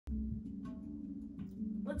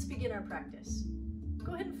let's begin our practice.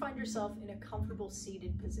 Go ahead and find yourself in a comfortable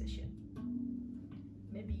seated position.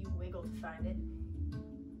 Maybe you wiggle to find it.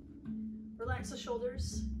 Relax the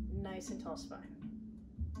shoulders, nice and tall spine.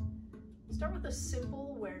 Start with a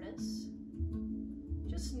simple awareness,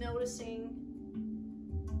 just noticing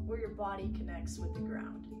where your body connects with the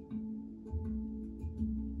ground.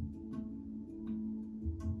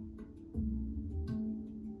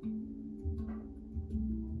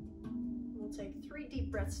 We'll take 3 deep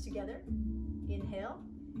breaths together. Inhale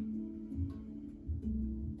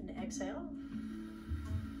and exhale.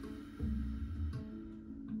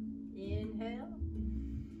 Inhale.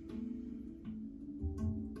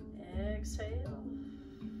 Exhale.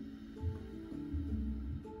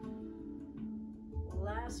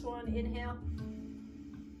 Last one, inhale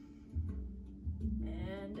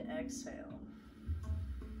and exhale.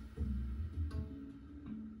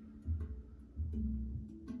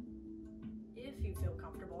 If you feel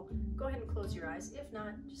comfortable, go ahead and close your eyes. If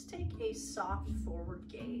not, just take a soft forward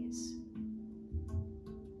gaze.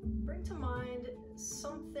 Bring to mind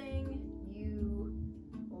something you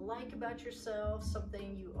like about yourself,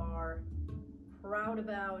 something you are proud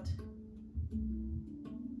about,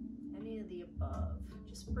 any of the above.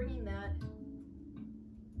 Just bringing that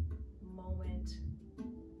moment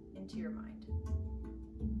into your mind.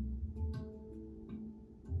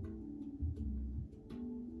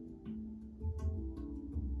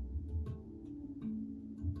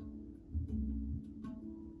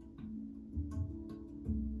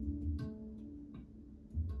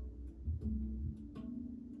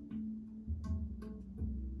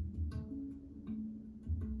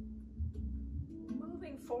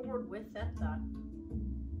 Forward with that thought.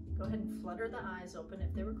 Go ahead and flutter the eyes open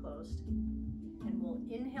if they were closed. And we'll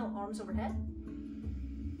inhale, arms overhead.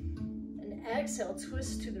 And exhale,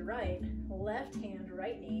 twist to the right. Left hand,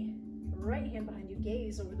 right knee. Right hand behind you,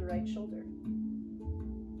 gaze over the right shoulder.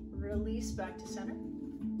 Release back to center.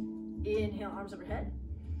 Inhale, arms overhead.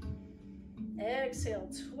 Exhale,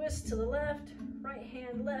 twist to the left. Right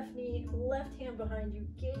hand, left knee. Left hand behind you,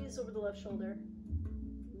 gaze over the left shoulder.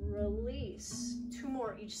 Release. 2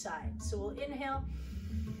 more each side. So we'll inhale,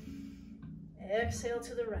 exhale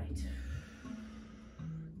to the right.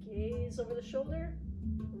 Gaze over the shoulder,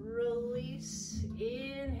 release,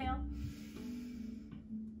 inhale,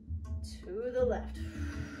 to the left.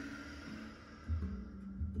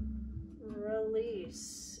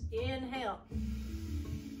 Release, inhale,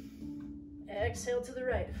 exhale to the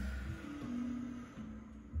right.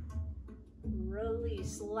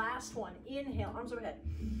 Release, last one, inhale, arms overhead.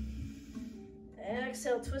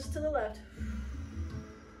 Exhale, twist to the left.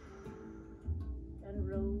 And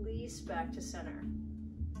release back to center.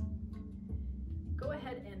 Go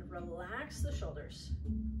ahead and relax the shoulders.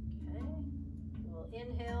 Okay, we'll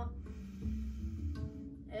inhale.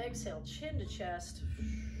 Exhale, chin to chest.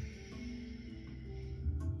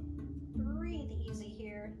 Breathe easy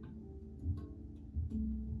here.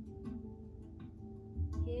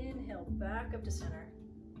 Inhale, back up to center.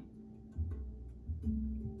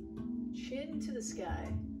 Chin to the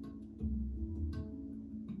sky.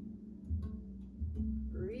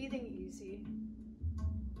 Breathing easy.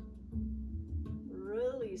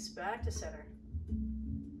 Release back to center.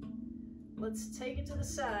 Let's take it to the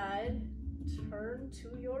side. Turn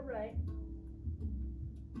to your right.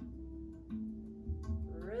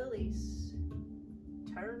 Release.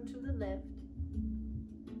 Turn to the left.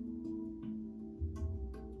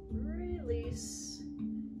 Release.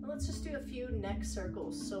 And let's just do a few neck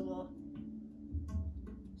circles. So we'll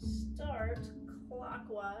start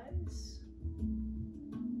clockwise.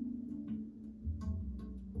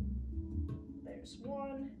 There's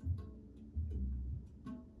 1.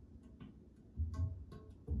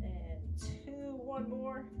 And 2, 1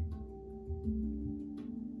 more.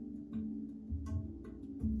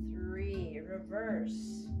 3,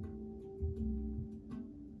 reverse.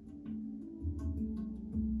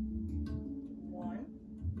 1.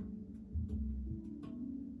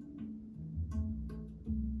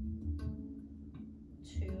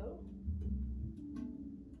 2.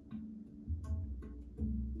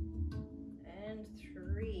 And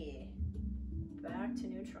 3. Back to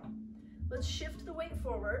neutral. Let's shift the weight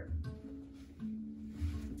forward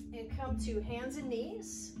and come to hands and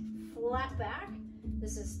knees, flat back.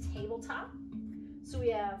 This is tabletop. So we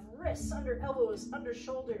have wrists under elbows, under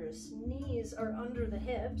shoulders, knees are under the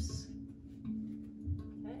hips.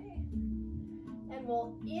 Okay. And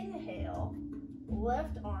we'll inhale,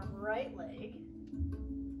 left arm, right leg.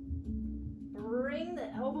 Bring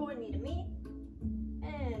the elbow and knee to meet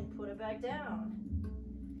and put it back down.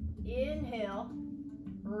 Inhale,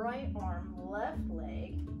 right arm, left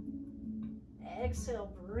leg.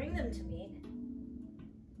 exhale, bring them to meet,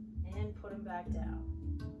 and put them back down.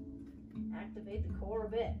 Activate the core a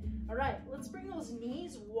bit. All right, let's bring those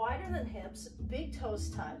knees wider than hips, big toes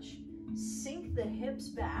touch, sink the hips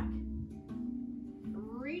back,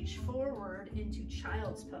 reach forward into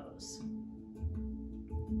child's pose.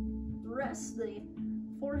 Rest the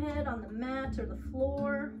forehead on the mat or the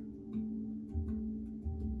floor.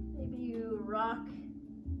 Maybe you rock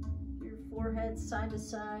your forehead side to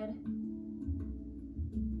side.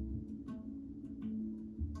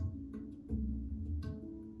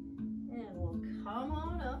 And we'll come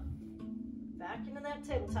on up, back into that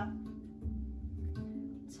tabletop.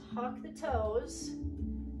 Tuck the toes,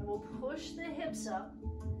 and we'll push the hips up.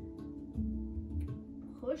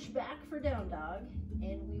 Push back for down dog,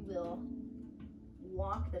 and we will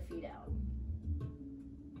walk the feet out.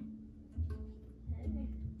 Okay.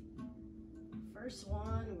 First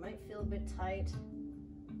one, we might feel a bit tight.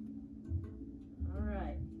 All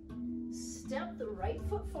right. Step the right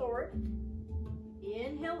foot forward.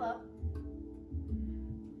 Inhale up.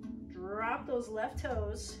 Drop those left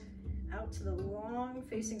toes out to the long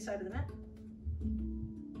facing side of the mat.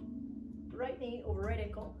 Right knee over right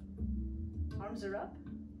ankle. Arms are up.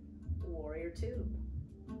 Warrior two.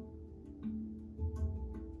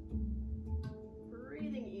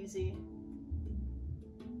 Breathing easy.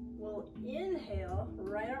 We'll inhale,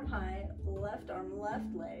 right arm high, left arm,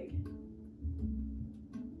 left leg.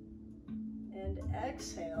 And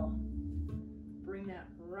exhale, bring that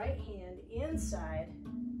right hand inside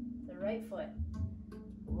the right foot.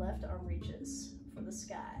 Left arm reaches for the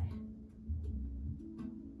sky.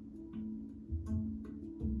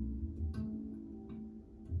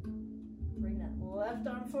 Bring that left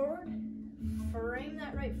arm forward. Frame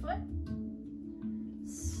that right foot.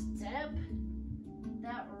 Step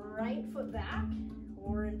that right foot back.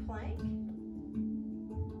 We're in plank.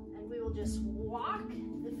 And we will just walk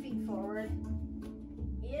the feet forward.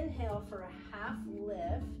 Inhale for a half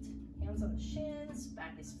lift. Hands on the shins,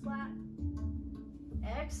 back is flat.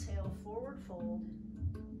 Exhale, forward fold.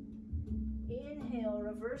 Inhale,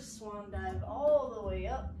 reverse swan dive all the way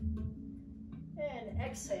up. And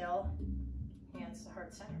exhale, hands to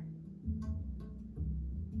heart center.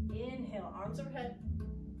 Inhale, arms overhead.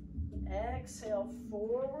 Exhale,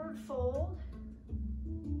 forward fold.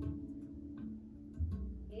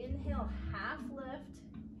 Inhale, half lift.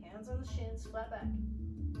 Hands on the shins, flat back.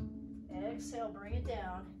 Exhale, bring it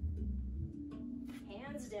down.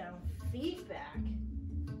 Hands down, feet back.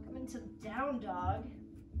 Come into down dog.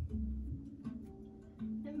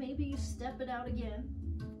 And maybe you step it out again.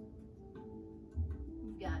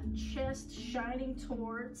 You've got chest shining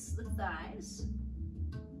towards the thighs.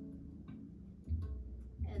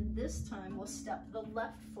 And this time we'll step the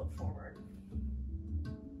left foot forward.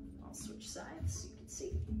 I'll switch sides so you can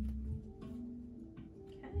see.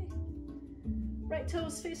 Okay. Right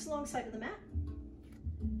toes face alongside of the mat.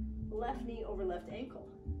 Left knee over left ankle.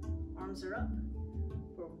 Arms are up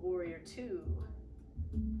for warrior two.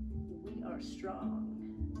 We are strong.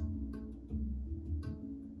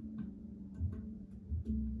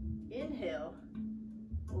 Inhale,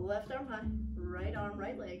 left arm high, right arm,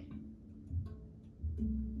 right leg.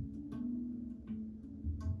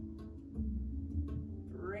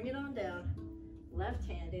 Bring it on down. Left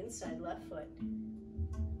hand inside left foot.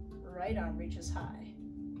 Right arm reaches high.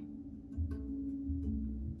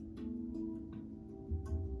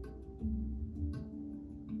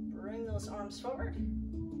 Bring those arms forward.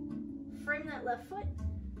 Frame that left foot.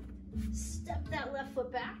 Step that left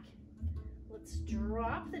foot back. Let's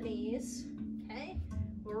drop the knees, okay?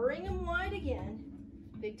 Bring them wide again.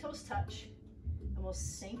 Big toes touch. And we'll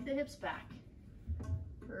sink the hips back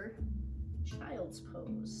for child's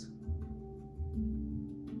pose.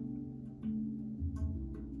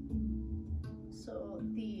 So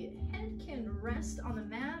the head can rest on the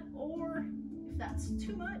mat, or if that's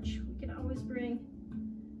too much, we can always bring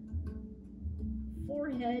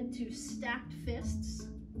forehead to stacked fists.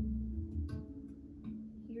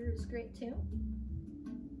 Here is great too.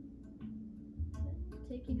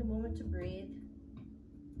 Taking a moment to breathe.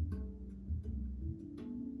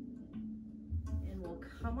 And we'll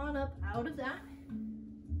come on up out of that.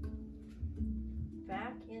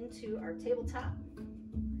 Back into our tabletop.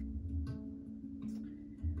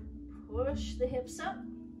 Push the hips up.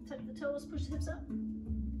 Tuck the toes, push the hips up.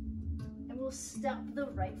 And we'll step the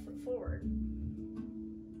right foot forward.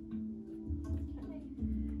 Okay.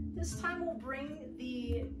 This time we'll bring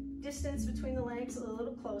the distance between the legs a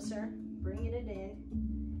little closer, bringing it in,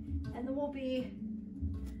 and then we'll be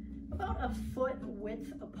about a foot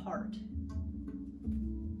width apart.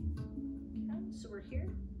 Okay, so we're here.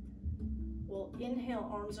 We'll inhale,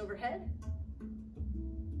 arms overhead.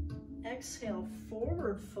 Exhale,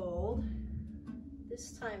 forward fold.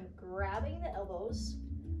 This time grabbing the elbows,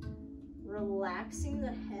 relaxing the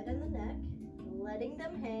head and the neck, letting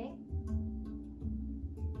them hang.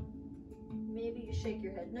 Maybe you shake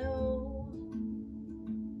your head no.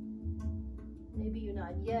 Maybe you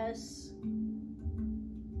nod yes.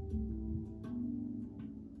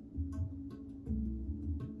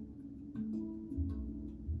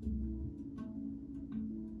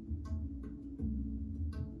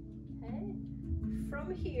 Okay.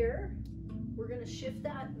 From here, we're going to shift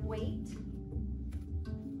that weight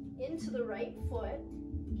into the right foot,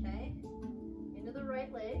 okay, into the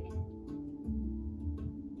right leg.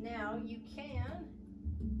 Now you can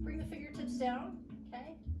bring the fingertips down,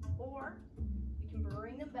 okay, or you can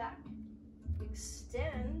bring them back,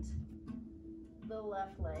 extend the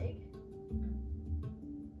left leg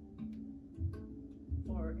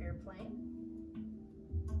for airplane.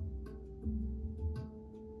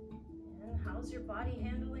 And how's your body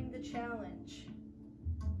handling the challenge?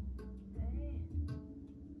 Okay.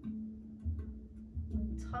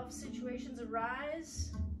 When tough situations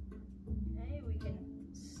arise, okay, we can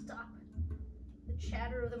stop the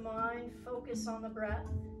chatter of the mind, focus on the breath.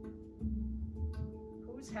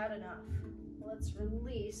 Who's had enough? Let's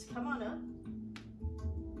release. Come on up.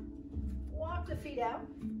 Walk the feet out.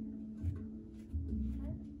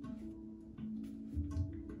 Okay.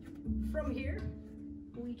 From here,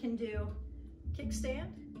 we can do kickstand,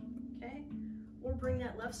 okay? Or bring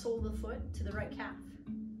that left sole of the foot to the right calf.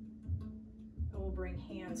 And we'll bring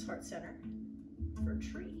hands heart center for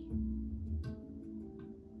tree.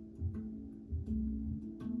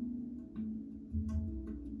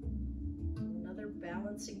 Another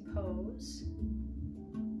balancing pose.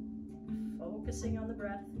 Focusing on the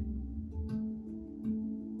breath.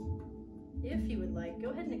 If you would like, go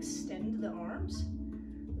ahead and extend the arms,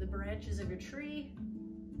 the branches of your tree.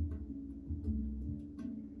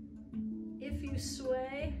 If you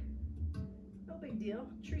sway, no big deal.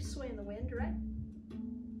 Trees sway in the wind, right?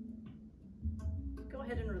 Go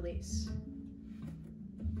ahead and release.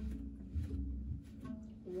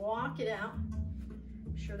 Walk it out.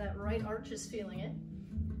 Make sure that right arch is feeling it.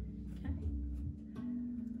 Okay.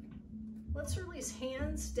 Let's release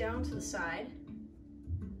hands down to the side,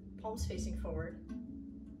 palms facing forward.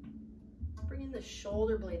 Bringing the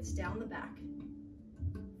shoulder blades down the back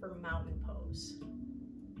for mountain pose.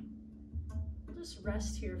 Just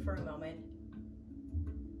rest here for a moment.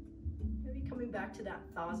 Maybe coming back to that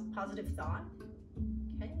positive thought,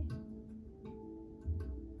 okay,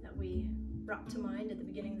 that we brought to mind at the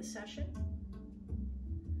beginning of the session.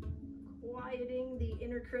 Quieting the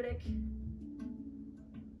inner critic.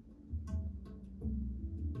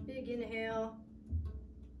 Big inhale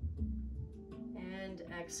and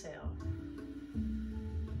exhale.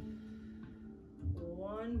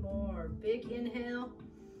 One more big inhale.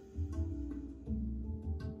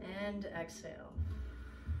 And exhale.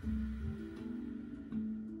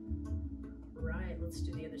 Right, let's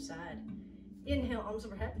do the other side. Inhale, arms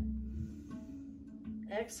overhead.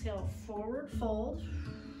 Exhale, forward fold.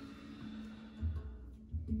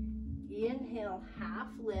 Inhale, half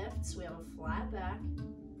lift, so we have a flat back.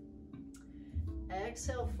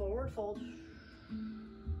 Exhale, forward fold.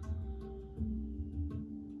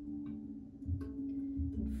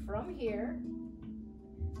 And from here,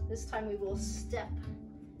 this time we will step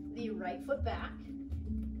the right foot back.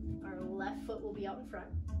 Our left foot will be out in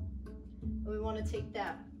front. And we want to take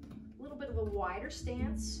that little bit of a wider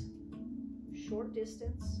stance, short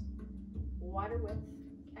distance, wider width,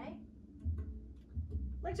 okay?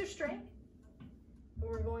 Legs are straight. And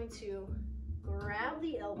we're going to grab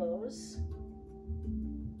the elbows,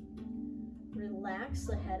 relax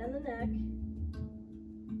the head and the neck.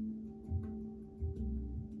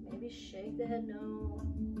 Maybe shake the head no.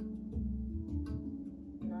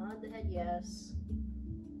 Nod the head yes.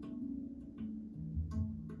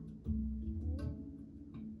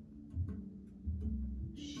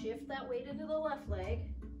 Shift that weight into the left leg.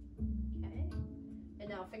 Okay. And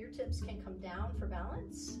now fingertips can come down for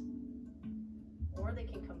balance, or they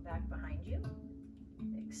can come back behind you.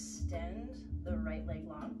 Extend the right leg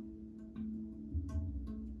long.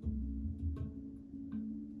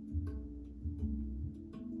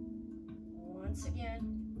 Once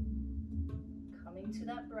again, coming to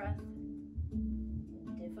that breath,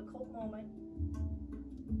 difficult moment.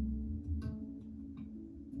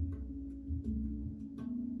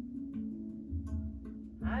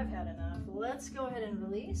 I've had enough. Let's go ahead and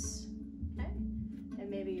release, okay? And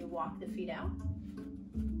maybe you walk the feet out.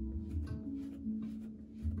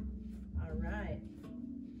 All right.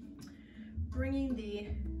 Bringing the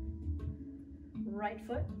right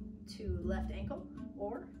foot to left ankle,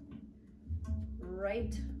 or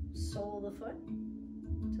right sole of the foot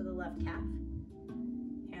to the left calf.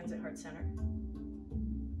 Hands at heart center.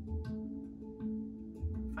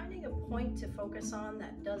 Finding a point to focus on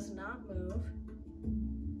that does not move.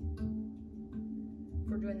 If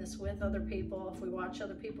we're doing this with other people, if we watch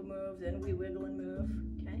other people move, then we wiggle and move,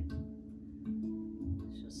 okay?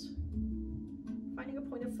 It's just finding a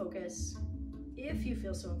point of focus. If you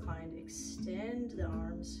feel so inclined, extend the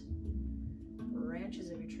arms, branches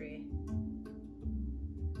of your tree.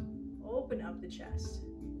 Open up the chest.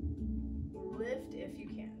 Lift if you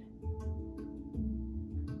can.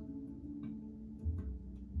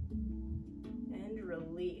 And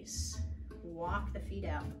release. Walk the feet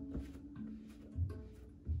out.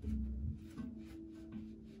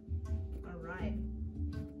 All right.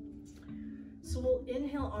 So we'll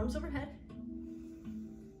inhale, arms overhead.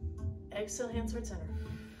 Exhale, hands heart center.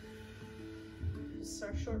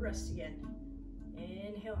 Start short rest again.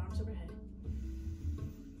 Inhale, arms overhead.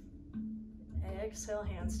 Exhale,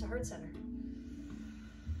 hands to heart center.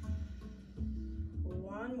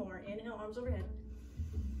 One more. Inhale, arms overhead.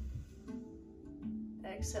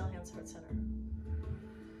 Exhale, hands to heart center.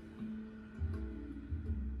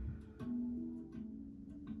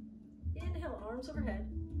 Inhale, arms overhead.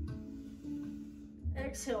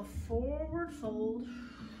 Exhale, forward fold.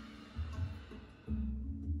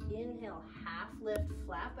 Inhale, half lift,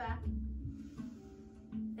 flat back.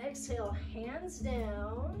 Exhale, hands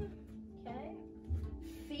down, okay?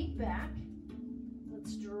 Feet back.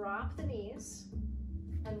 Let's drop the knees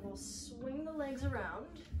and we'll swing the legs around.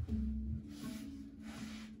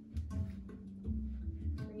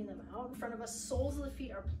 Bringing them out in front of us. Soles of the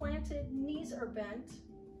feet are planted, knees are bent,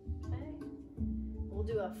 okay? We'll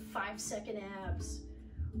do a 5-second abs.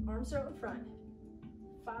 Arms are out in front.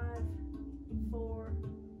 5, 4,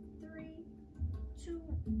 3, 2,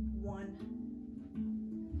 1.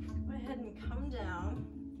 Go ahead and come down.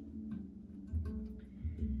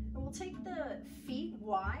 And we'll take the feet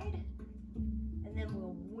wide and then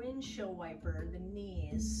we'll windshield wiper the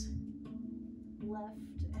knees. Left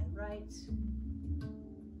and right,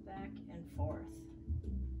 back and forth.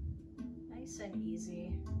 Nice and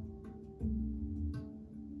easy.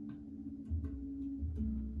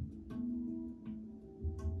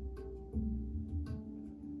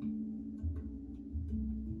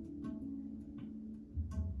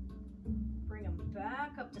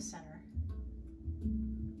 Back up to center.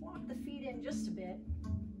 Walk the feet in just a bit.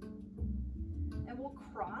 And we'll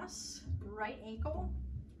cross right ankle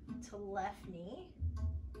to left knee.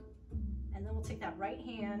 And then we'll take that right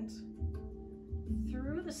hand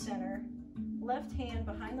through the center, left hand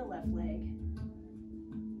behind the left leg.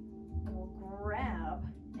 And we'll grab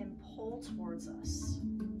and pull towards us.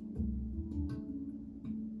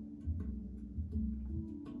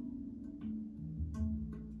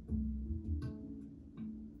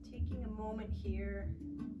 Here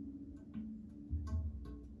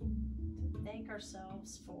to thank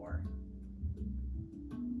ourselves for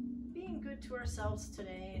being good to ourselves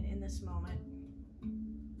today and in this moment.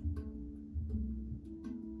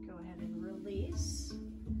 Go ahead and release.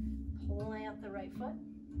 Plant the right foot.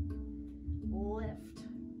 Lift.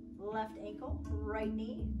 Left ankle, right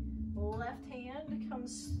knee. Left hand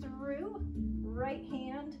comes through. Right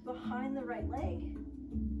hand behind the right leg.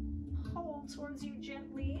 Pull towards you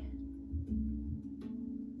gently.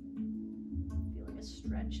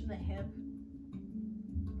 Stretch in the hip.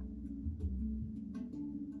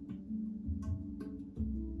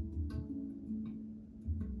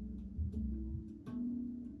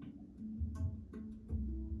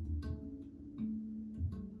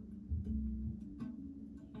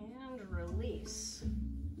 And release.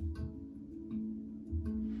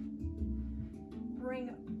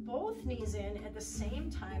 Bring both knees in at the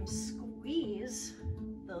same time. Squeeze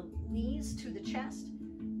the knees to the chest.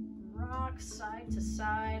 Rock side to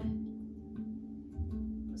side,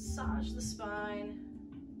 massage the spine.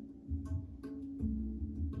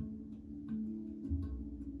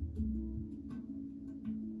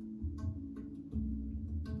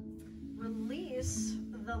 Release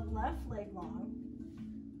the left leg long.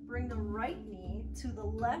 Bring the right knee to the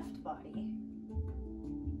left body.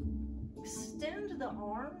 Extend the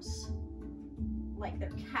arms like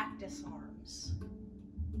they're cactus arms.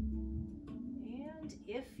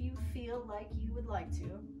 If you feel like you would like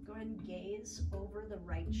to, go ahead and gaze over the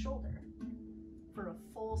right shoulder for a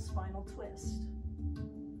full spinal twist.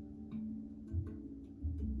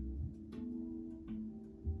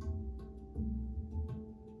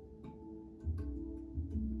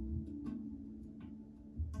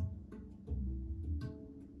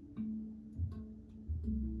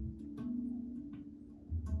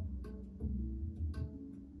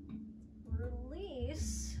 Release.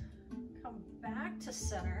 to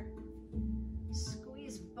center.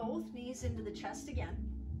 Squeeze both knees into the chest again.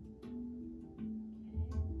 Okay.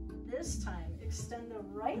 This time, extend the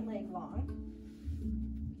right leg long.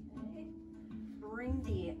 Okay. Bring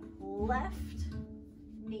the left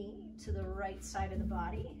knee to the right side of the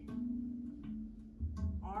body.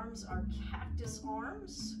 Arms are cactus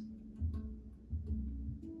arms.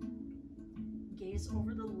 Gaze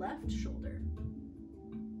over the left shoulder.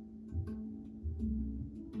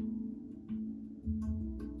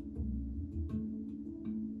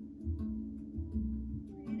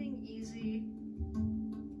 Breathing easy.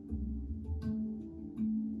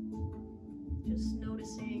 Just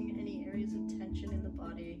noticing any areas of tension in the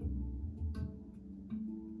body.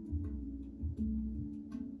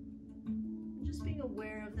 Just being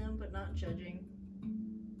aware of them, but not judging.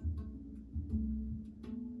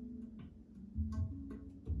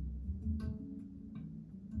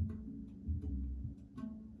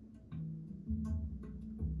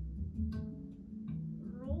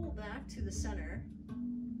 Roll back to the center.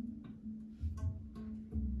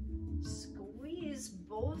 Squeeze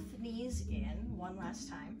both knees in one last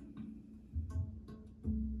time.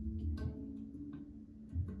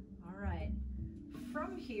 All right.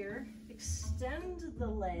 From here, extend the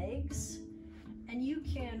legs, and you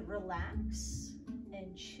can relax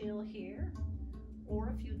and chill here,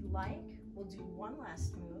 or if you'd like, we'll do one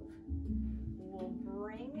last move. We'll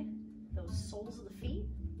bring those soles of the feet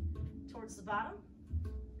towards the bottom,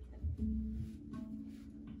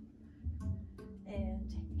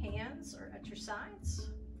 and hands are at your sides.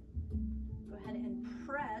 Go ahead and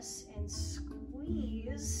press and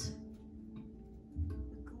squeeze the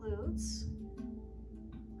glutes.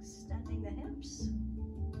 Extending the hips,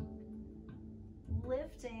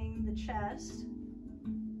 lifting the chest,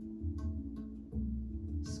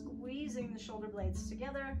 squeezing the shoulder blades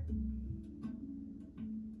together.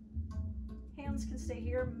 Hands can stay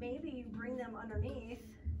here. Maybe you bring them underneath.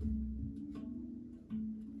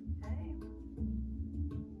 Okay.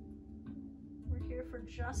 We're here for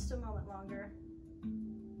just a moment longer.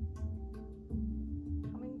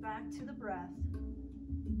 Coming back to the breath.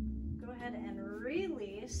 Go ahead and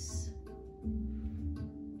release.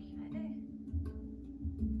 Okay.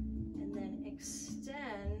 And then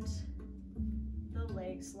extend the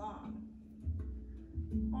legs long.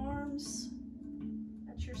 Arms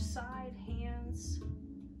at your side, hands,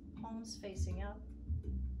 palms facing up.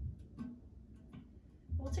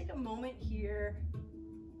 We'll take a moment here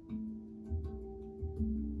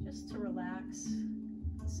just to relax.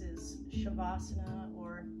 This is Shavasana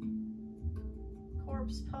or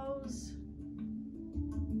corpse pose,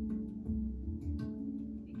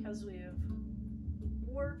 because we have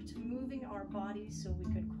worked moving our body so we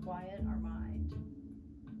could quiet our mind.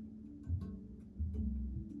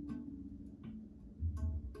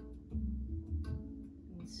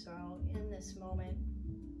 And so in this moment,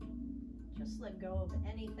 just let go of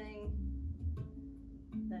anything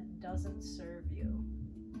that doesn't serve you.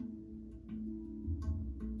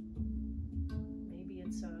 Maybe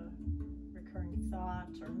it's a recurring thought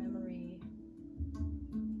or memory,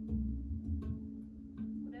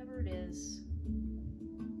 whatever it is,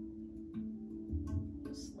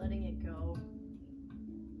 just letting it go.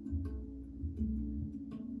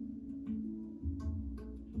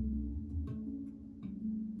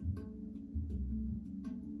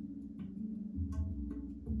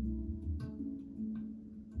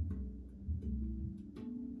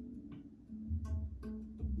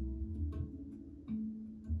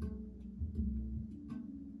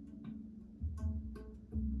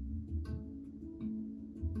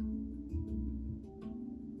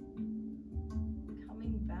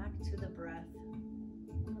 To the breath.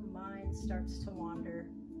 The mind starts to wander.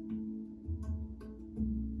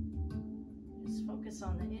 Just focus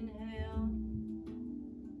on the inhale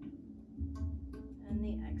and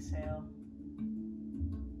the exhale.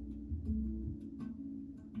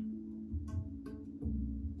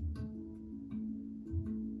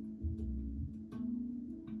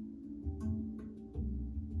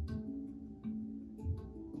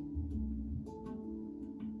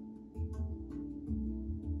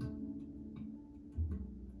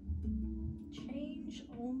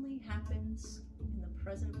 Only happens in the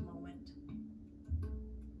present moment.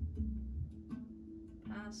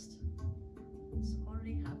 Past has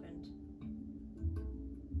already happened.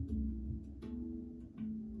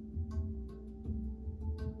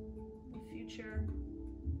 The future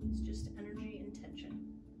is just energy and tension.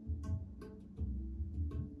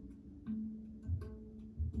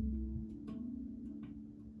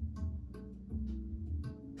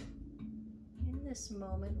 This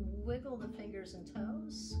moment, wiggle the fingers and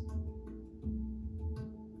toes.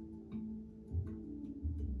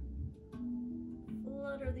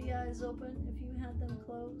 Consider the eyes open if you had them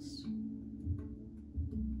closed.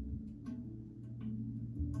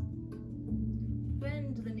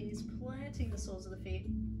 Bend the knees, planting the soles of the feet.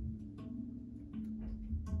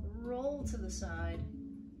 Roll to the side.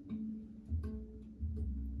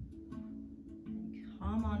 And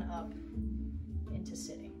come on up into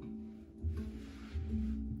sitting.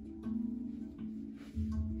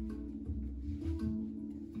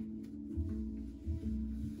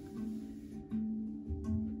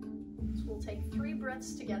 So we'll take 3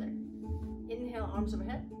 breaths together. Inhale, arms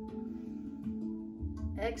overhead.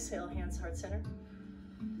 Exhale, hands heart center.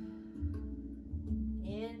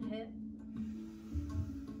 Inhale.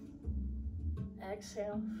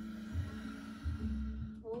 Exhale.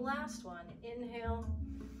 Last one. Inhale.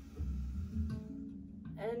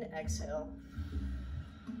 And exhale.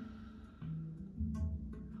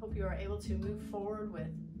 Hope you are able to move forward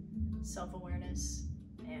with self-awareness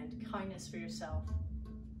and kindness for yourself.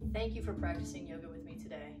 Thank you for practicing yoga with me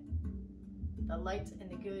today. The light and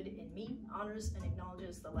the good in me honors and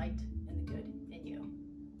acknowledges the light and the good in you.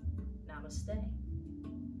 Namaste.